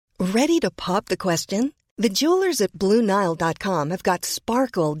Ready to pop the question? The jewelers at BlueNile.com have got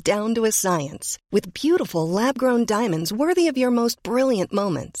sparkle down to a science with beautiful lab-grown diamonds worthy of your most brilliant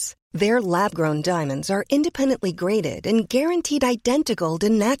moments. Their lab-grown diamonds are independently graded and guaranteed identical to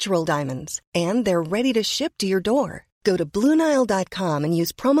natural diamonds, and they're ready to ship to your door. Go to BlueNile.com and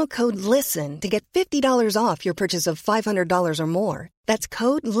use promo code LISTEN to get $50 off your purchase of $500 or more. That's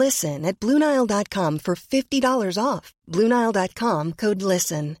code LISTEN at BlueNile.com for $50 off. BlueNile.com, code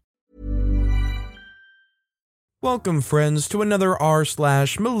LISTEN. Welcome, friends, to another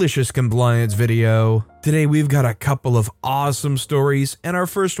rSlash malicious compliance video. Today we've got a couple of awesome stories, and our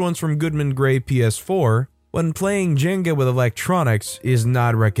first one's from Goodman Gray PS4. When playing Jenga with electronics is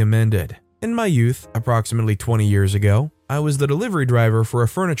not recommended. In my youth, approximately 20 years ago, I was the delivery driver for a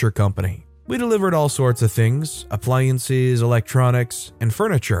furniture company. We delivered all sorts of things, appliances, electronics, and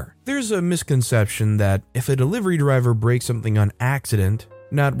furniture. There's a misconception that if a delivery driver breaks something on accident,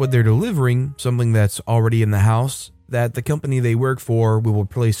 not what they're delivering, something that's already in the house, that the company they work for will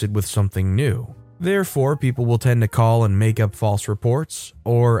replace it with something new. Therefore, people will tend to call and make up false reports,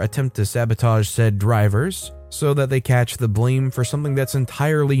 or attempt to sabotage said drivers, so that they catch the blame for something that's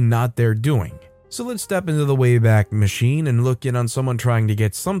entirely not their doing. So let's step into the Wayback Machine and look in on someone trying to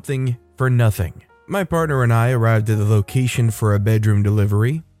get something for nothing. My partner and I arrived at the location for a bedroom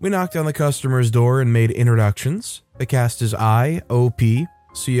delivery. We knocked on the customer's door and made introductions. The cast is I, OP,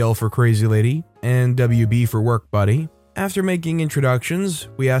 CL for Crazy Lady, and WB for Work Buddy. After making introductions,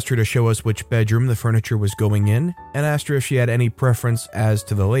 we asked her to show us which bedroom the furniture was going in, and asked her if she had any preference as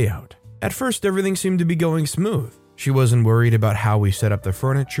to the layout. At first, everything seemed to be going smooth. She wasn't worried about how we set up the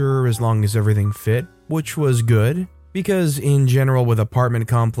furniture as long as everything fit, which was good, because in general with apartment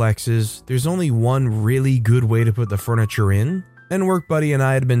complexes, there's only one really good way to put the furniture in, and Work Buddy and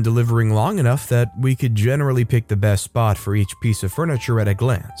I had been delivering long enough that we could generally pick the best spot for each piece of furniture at a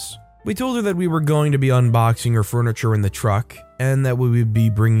glance. We told her that we were going to be unboxing her furniture in the truck, and that we would be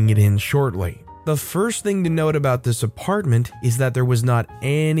bringing it in shortly. The first thing to note about this apartment is that there was not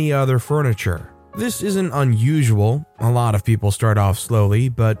any other furniture. This isn't unusual, a lot of people start off slowly,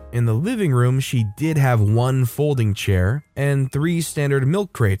 but in the living room she did have one folding chair and 3 standard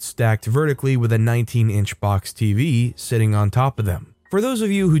milk crates stacked vertically with a 19-inch box TV sitting on top of them. For those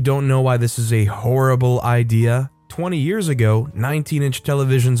of you who don't know why this is a horrible idea, 20 years ago, 19-inch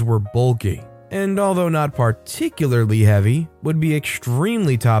televisions were bulky, and although not particularly heavy, would be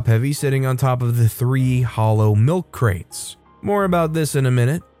extremely top-heavy sitting on top of the 3 hollow milk crates. More about this in a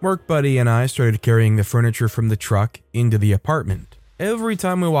minute. Work Buddy and I started carrying the furniture from the truck into the apartment. Every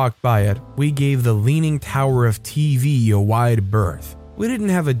time we walked by it, we gave the leaning tower of TV a wide berth. We didn't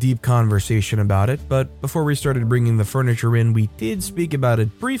have a deep conversation about it, but before we started bringing the furniture in, we did speak about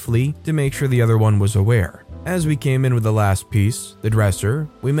it briefly to make sure the other one was aware. As we came in with the last piece, the dresser,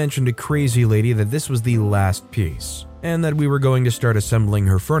 we mentioned to Crazy Lady that this was the last piece, and that we were going to start assembling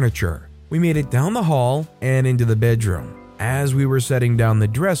her furniture. We made it down the hall and into the bedroom. As we were setting down the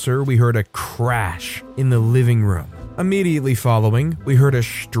dresser, we heard a crash in the living room. Immediately following, we heard a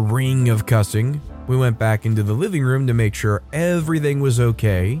string of cussing. We went back into the living room to make sure everything was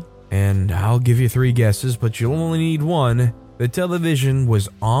okay, and I'll give you 3 guesses, but you'll only need one. The television was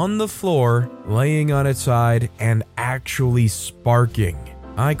on the floor, laying on its side, and actually sparking.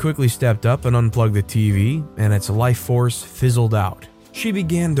 I quickly stepped up and unplugged the TV, and its life force fizzled out. She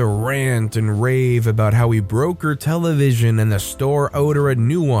began to rant and rave about how we broke her television and the store owed her a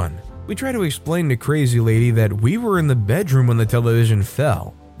new one. We tried to explain to Crazy Lady that we were in the bedroom when the television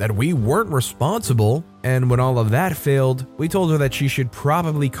fell, that we weren't responsible, and when all of that failed, we told her that she should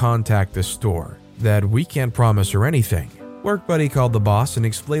probably contact the store, that we can't promise her anything. Work Buddy called the boss and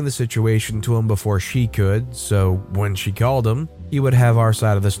explained the situation to him before she could, so when she called him, he would have our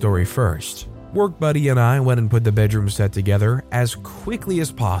side of the story first. Work Buddy and I went and put the bedroom set together as quickly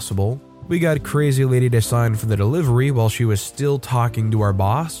as possible. We got Crazy Lady to sign for the delivery while she was still talking to our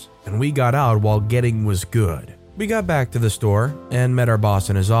boss, and we got out while getting was good. We got back to the store and met our boss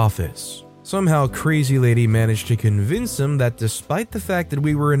in his office. Somehow Crazy Lady managed to convince him that despite the fact that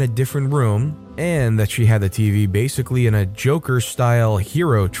we were in a different room, and that she had the TV basically in a Joker-style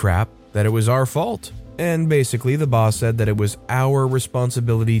hero trap, that it was our fault. And basically the boss said that it was our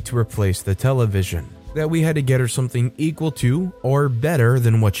responsibility to replace the television, that we had to get her something equal to or better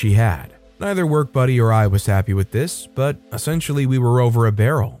than what she had. Neither Work Buddy or I was happy with this, but essentially we were over a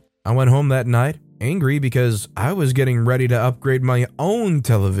barrel. I went home that night, angry because I was getting ready to upgrade my own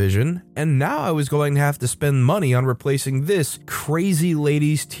television, and now I was going to have to spend money on replacing this Crazy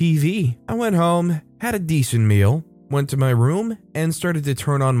Lady's TV. I went home, had a decent meal, went to my room, and started to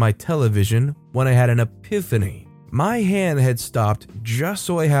turn on my television when I had an epiphany. My hand had stopped just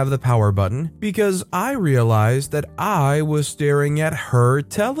so I have the power button because I realized that I was staring at her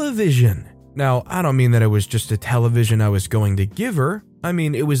television. Now, I don't mean that it was just a television I was going to give her. I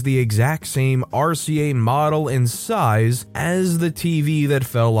mean, it was the exact same RCA model and size as the TV that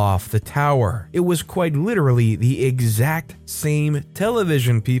fell off the tower. It was quite literally the exact same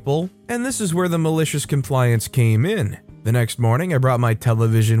television, people. And this is where the malicious compliance came in. The next morning, I brought my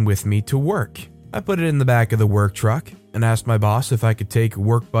television with me to work. I put it in the back of the work truck and asked my boss if I could take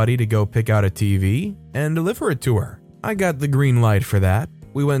work buddy to go pick out a TV and deliver it to her. I got the green light for that.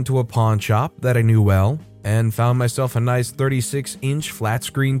 We went to a pawn shop that I knew well and found myself a nice 36-inch flat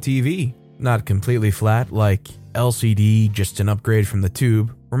screen TV. Not completely flat like LCD, just an upgrade from the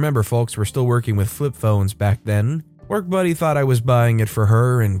tube. Remember folks, we're still working with flip phones back then. Work buddy thought I was buying it for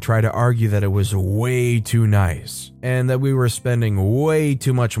her and tried to argue that it was way too nice and that we were spending way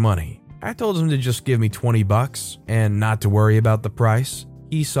too much money. I told him to just give me $20 and not to worry about the price.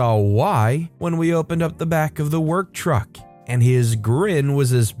 He saw why when we opened up the back of the work truck, and his grin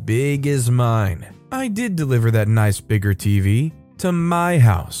was as big as mine. I did deliver that nice bigger TV to my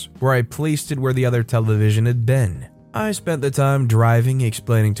house, where I placed it where the other television had been. I spent the time driving,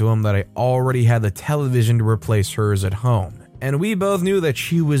 explaining to him that I already had the television to replace hers at home, and we both knew that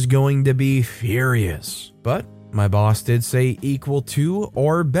she was going to be furious. But my boss did say equal to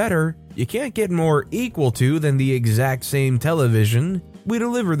or better. You can't get more equal to than the exact same television. We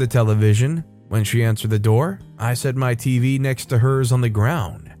delivered the television. When she answered the door, I set my TV next to hers on the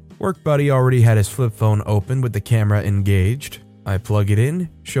ground. Work buddy already had his flip phone open with the camera engaged. I plug it in,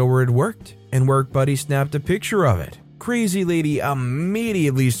 show her it worked, and work buddy snapped a picture of it. Crazy lady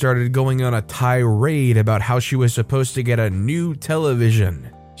immediately started going on a tirade about how she was supposed to get a new television.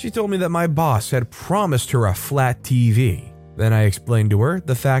 She told me that my boss had promised her a flat TV. Then I explained to her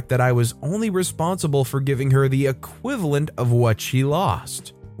the fact that I was only responsible for giving her the equivalent of what she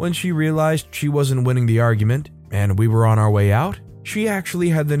lost. When she realized she wasn't winning the argument and we were on our way out, she actually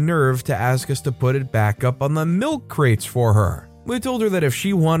had the nerve to ask us to put it back up on the milk crates for her. We told her that if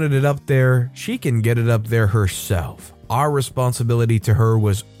she wanted it up there, she can get it up there herself. Our responsibility to her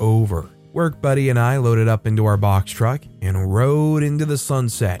was over. Work buddy and I loaded up into our box truck and rode into the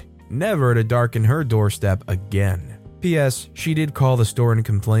sunset, never to darken her doorstep again. P.S. She did call the store and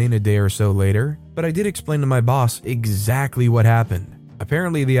complain a day or so later, but I did explain to my boss exactly what happened.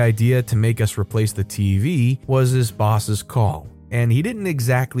 Apparently the idea to make us replace the TV was his boss's call, and he didn't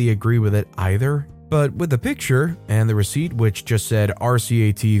exactly agree with it either. But with the picture and the receipt which just said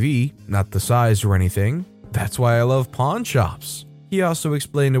RCA TV, not the size or anything, that's why I love pawn shops. He also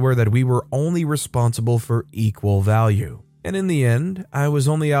explained to her that we were only responsible for equal value. And in the end, I was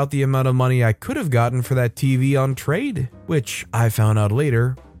only out the amount of money I could have gotten for that TV on trade, which I found out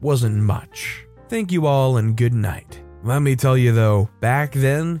later wasn't much. Thank you all and good night. Let me tell you though, back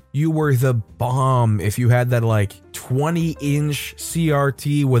then, you were the bomb if you had that 20-inch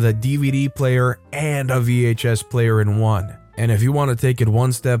CRT with a DVD player and a VHS player in one. And if you want to take it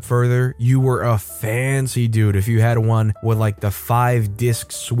one step further, you were a fancy dude if you had one with the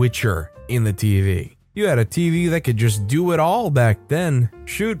 5-disc switcher in the TV. You had a TV that could just do it all back then.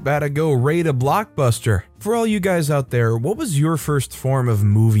 Shoot, better go raid a Blockbuster. For all you guys out there, what was your first form of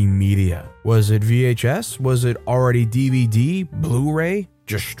movie media? Was it VHS? Was it already DVD, Blu-ray,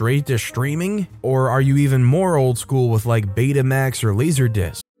 just straight to streaming? Or are you even more old school with Betamax or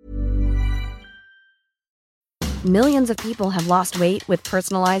Laserdisc? Millions of people have lost weight with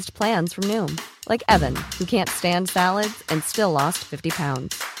personalized plans from Noom. Like Evan, who can't stand salads and still lost 50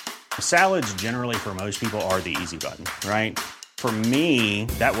 pounds. Salads generally for most people are the easy button, right? For me,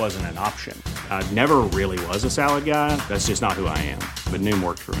 that wasn't an option. I never really was a salad guy. That's just not who I am. But Noom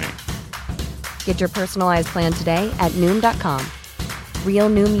worked for me. Get your personalized plan today at Noom.com. Real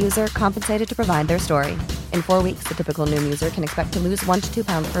Noom user compensated to provide their story. In 4 weeks, the typical Noom user can expect to lose 1 to 2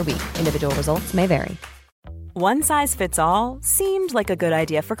 pounds per week. Individual results may vary. One size fits all seemed like a good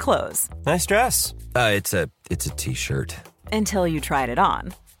idea for clothes. Nice dress. It's a t-shirt. Until you tried it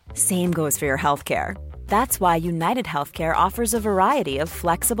on. Same goes for your healthcare. That's why United Healthcare offers a variety of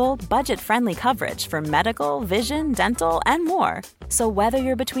flexible, budget-friendly coverage for medical, vision, dental, and more. So whether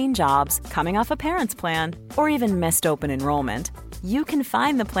you're between jobs, coming off a parent's plan, or even missed open enrollment, you can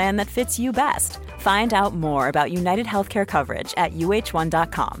find the plan that fits you best. Find out more about United Healthcare coverage at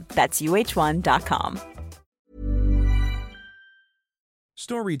uh1.com. That's uh1.com.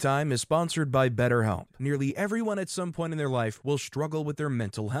 Storytime is sponsored by BetterHelp. Nearly everyone at some point in their life will struggle with their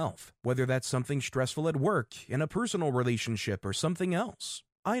mental health, whether that's something stressful at work, in a personal relationship, or something else.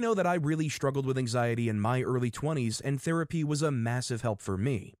 I know that I really struggled with anxiety in my early 20s, and therapy was a massive help for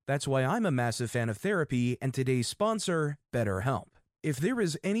me. That's why I'm a massive fan of therapy and today's sponsor, BetterHelp. If there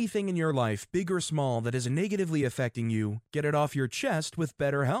is anything in your life, big or small, that is negatively affecting you, get it off your chest with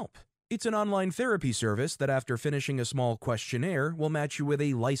BetterHelp. It's an online therapy service that, after finishing a small questionnaire, will match you with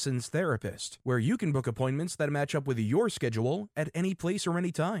a licensed therapist, where you can book appointments that match up with your schedule at any place or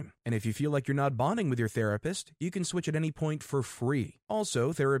any time. And if you feel like you're not bonding with your therapist, you can switch at any point for free.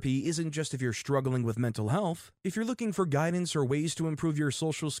 Also, therapy isn't just if you're struggling with mental health. If you're looking for guidance or ways to improve your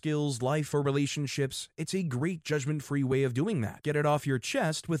social skills, life, or relationships, it's a great judgment-free way of doing that. Get it off your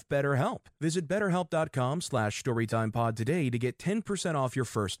chest with BetterHelp. Visit BetterHelp.com/StorytimePod today to get 10% off your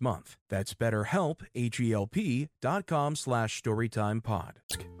first month. That's BetterHelp, HELP.com/StorytimePod.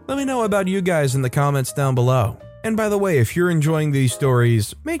 Let me know about you guys in the comments down below. And by the way, if you're enjoying these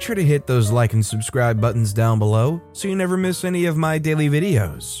stories, make sure to hit those like and subscribe buttons down below so you never miss any of my daily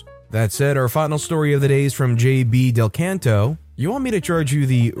videos. That said, our final story of the day is from JB Del Canto. You want me to charge you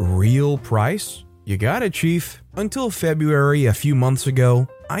the real price? You got it, Chief. Until February, a few months ago,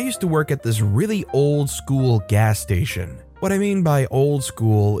 I used to work at this really old school gas station. What I mean by old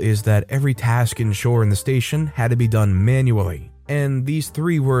school is that every task and chore in the station had to be done manually, and these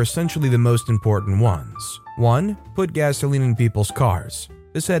three were essentially the most important ones. 1. Put gasoline in people's cars.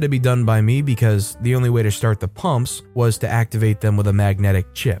 This had to be done by me because the only way to start the pumps was to activate them with a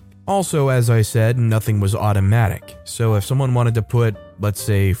magnetic chip. Also, as I said, nothing was automatic, so if someone wanted to put, let's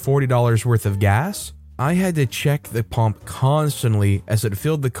say, $40 worth of gas, I had to check the pump constantly as it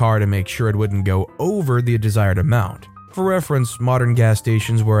filled the car to make sure it wouldn't go over the desired amount. For reference, modern gas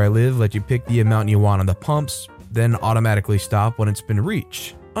stations where I live let you pick the amount you want on the pumps, then automatically stop when it's been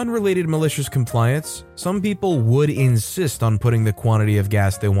reached. Unrelated malicious compliance, some people would insist on putting the quantity of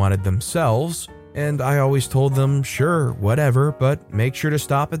gas they wanted themselves, and I always told them, sure, whatever, but make sure to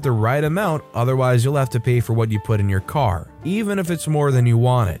stop at the right amount, otherwise you'll have to pay for what you put in your car, even if it's more than you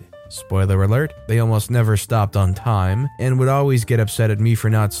wanted. Spoiler alert, they almost never stopped on time and would always get upset at me for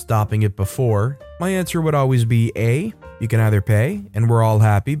not stopping it before. My answer would always be A, you can either pay and we're all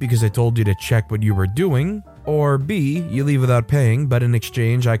happy because I told you to check what you were doing, or B, you leave without paying, but in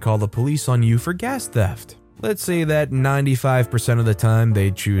exchange I call the police on you for gas theft. Let's say that 95% of the time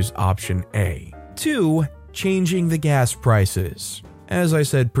they'd choose option A. 2. Changing the gas prices. As I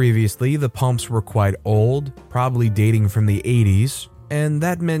said previously, the pumps were quite old, probably dating from the 80s, and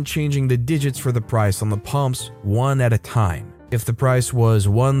that meant changing the digits for the price on the pumps one at a time. If the price was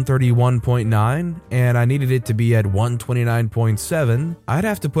 $131.9 and I needed it to be at $129.7, I'd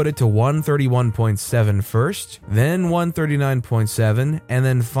have to put it to $131.7 first, then $139.7, and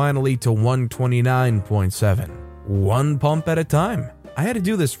then finally to $129.7. One pump at a time. I had to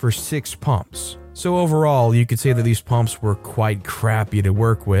do this for 6 pumps. So overall, you could say that these pumps were quite crappy to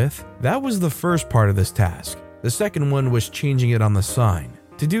work with. That was the first part of this task. The second one was changing it on the sign.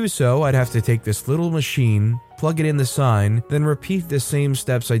 To do so, I'd have to take this little machine, plug it in the sign, then repeat the same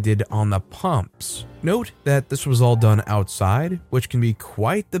steps I did on the pumps. Note that this was all done outside, which can be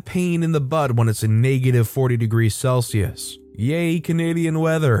quite the pain in the butt when it's a negative 40 degrees Celsius. Yay, Canadian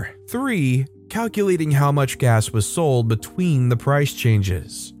weather. 3. Calculating how much gas was sold between the price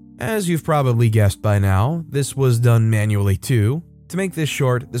changes. As you've probably guessed by now, this was done manually too. To make this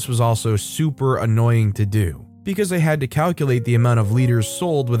short, this was also super annoying to do, because I had to calculate the amount of liters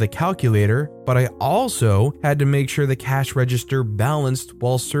sold with a calculator, but I also had to make sure the cash register balanced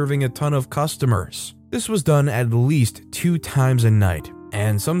while serving a ton of customers. This was done at least 2 times a night,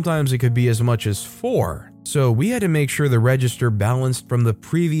 and sometimes it could be as much as 4. So we had to make sure the register balanced from the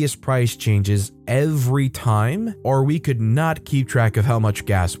previous price changes every time, or we could not keep track of how much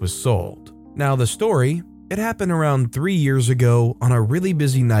gas was sold. Now the story, it happened around 3 years ago on a really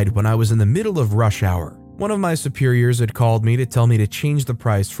busy night when I was in the middle of rush hour. One of my superiors had called me to tell me to change the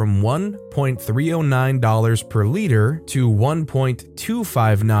price from $1.309 per liter to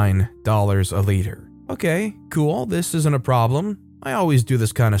 $1.259 a liter. Okay, cool, this isn't a problem. I always do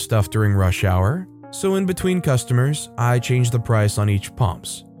this kind of stuff during rush hour. So in between customers, I changed the price on each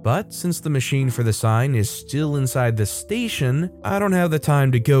pumps. But since the machine for the sign is still inside the station, I don't have the time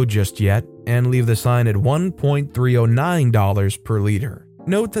to go just yet and leave the sign at $1.309 per liter.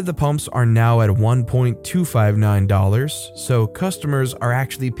 Note that the pumps are now at $1.259, so customers are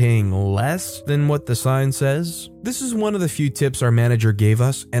actually paying less than what the sign says. This is one of the few tips our manager gave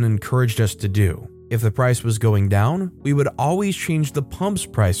us and encouraged us to do. If the price was going down, we would always change the pump's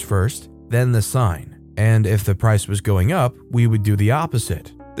price first, then the sign. And if the price was going up, we would do the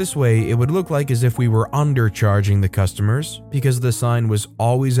opposite. This way, it would look like as if we were undercharging the customers because the sign was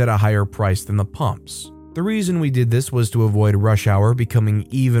always at a higher price than the pumps. The reason we did this was to avoid rush hour becoming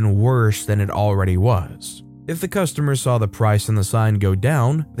even worse than it already was. If the customer saw the price on the sign go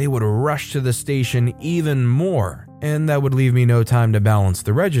down, they would rush to the station even more, and that would leave me no time to balance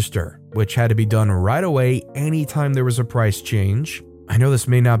the register, which had to be done right away anytime there was a price change. I know this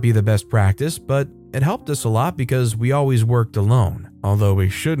may not be the best practice, but it helped us a lot because we always worked alone. Although we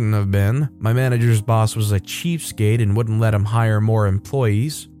shouldn't have been. My manager's boss was a cheapskate and wouldn't let him hire more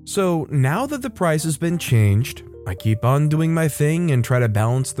employees. So now that the price has been changed, I keep on doing my thing and try to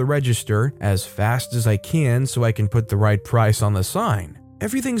balance the register as fast as I can so I can put the right price on the sign.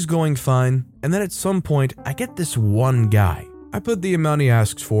 Everything's going fine, and then at some point, I get this one guy. I put the amount he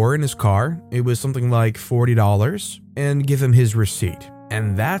asks for in his car, it was something like $40, and give him his receipt.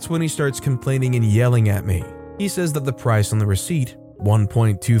 And that's when he starts complaining and yelling at me. He says that the price on the receipt,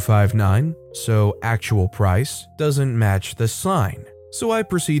 $1.259, so actual price, doesn't match the sign. So I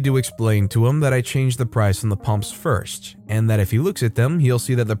proceed to explain to him that I changed the price on the pumps first, and that if he looks at them, he'll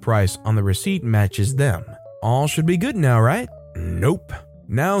see that the price on the receipt matches them. All should be good now, right? Nope.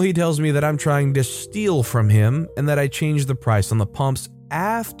 Now he tells me that I'm trying to steal from him and that I changed the price on the pumps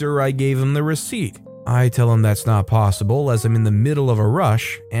after I gave him the receipt. I tell him that's not possible as I'm in the middle of a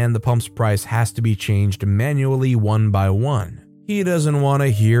rush and the pump's price has to be changed manually one by one. He doesn't want to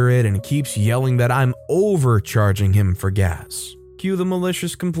hear it and keeps yelling that I'm overcharging him for gas. Cue the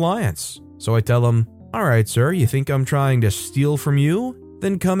malicious compliance. So I tell him, "Alright sir, you think I'm trying to steal from you?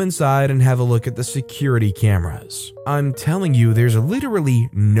 Then come inside and have a look at the security cameras. I'm telling you, there's literally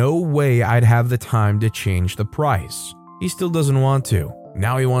no way I'd have the time to change the price." He still doesn't want to.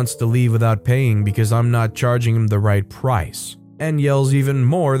 Now he wants to leave without paying because I'm not charging him the right price, and yells even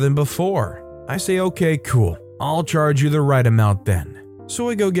more than before. I say, "Okay, cool. I'll charge you the right amount then." So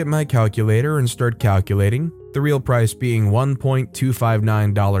I go get my calculator and start calculating, the real price being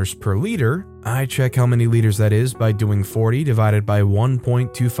 $1.259 per liter. I check how many liters that is by doing 40 divided by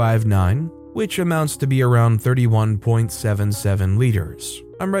 1.259, which amounts to be around 31.77 liters.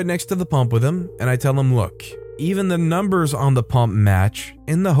 I'm right next to the pump with him, and I tell him, "Look, even the numbers on the pump match,"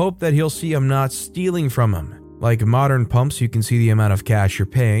 in the hope that he'll see I'm not stealing from him. Like modern pumps, you can see the amount of cash you're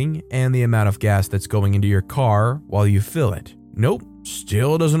paying and the amount of gas that's going into your car while you fill it. Nope,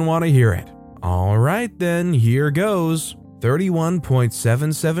 still doesn't want to hear it. Alright then, here goes.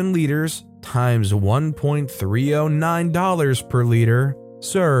 31.77 liters times $1.309 per liter.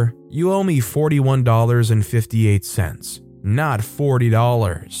 Sir, you owe me $41.58, not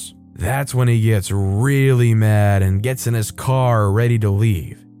 $40. That's when he gets really mad and gets in his car ready to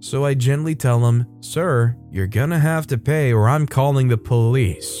leave. So I gently tell him, "Sir, you're gonna have to pay or I'm calling the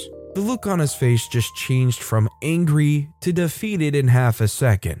police." The look on his face just changed from angry to defeated in half a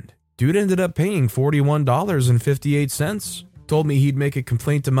second. Dude ended up paying $41.58. Told me he'd make a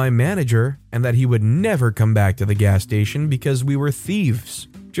complaint to my manager and that he would never come back to the gas station because we were thieves.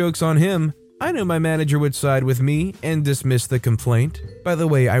 Joke's on him. I knew my manager would side with me and dismiss the complaint. By the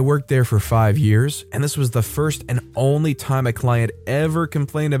way, I worked there for 5 years, and this was the first and only time a client ever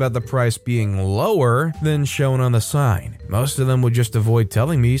complained about the price being lower than shown on the sign. Most of them would just avoid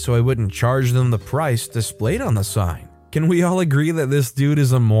telling me so I wouldn't charge them the price displayed on the sign. Can we all agree that this dude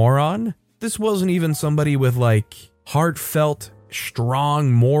is a moron? This wasn't even somebody with heartfelt,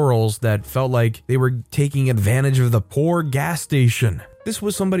 strong morals that felt like they were taking advantage of the poor gas station. This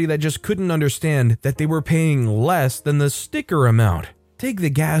was somebody that just couldn't understand that they were paying less than the sticker amount. Take the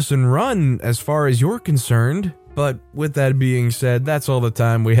gas and run as far as you're concerned. But with that being said, that's all the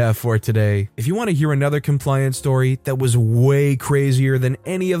time we have for today. If you want to hear another compliance story that was way crazier than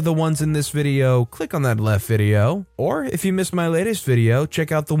any of the ones in this video, click on that left video. Or if you missed my latest video, check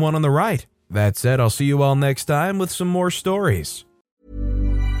out the one on the right. That said, I'll see you all next time with some more stories.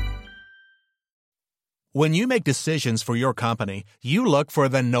 When you make decisions for your company, you look for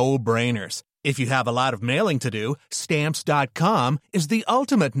the no-brainers. If you have a lot of mailing to do, Stamps.com is the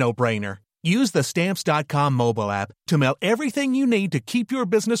ultimate no-brainer. Use the Stamps.com mobile app to mail everything you need to keep your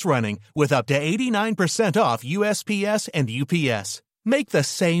business running with up to 89% off USPS and UPS. Make the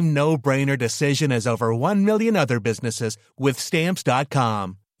same no-brainer decision as over 1 million other businesses with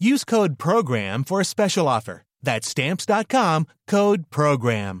Stamps.com. Use code PROGRAM for a special offer. That's Stamps.com, code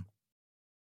PROGRAM.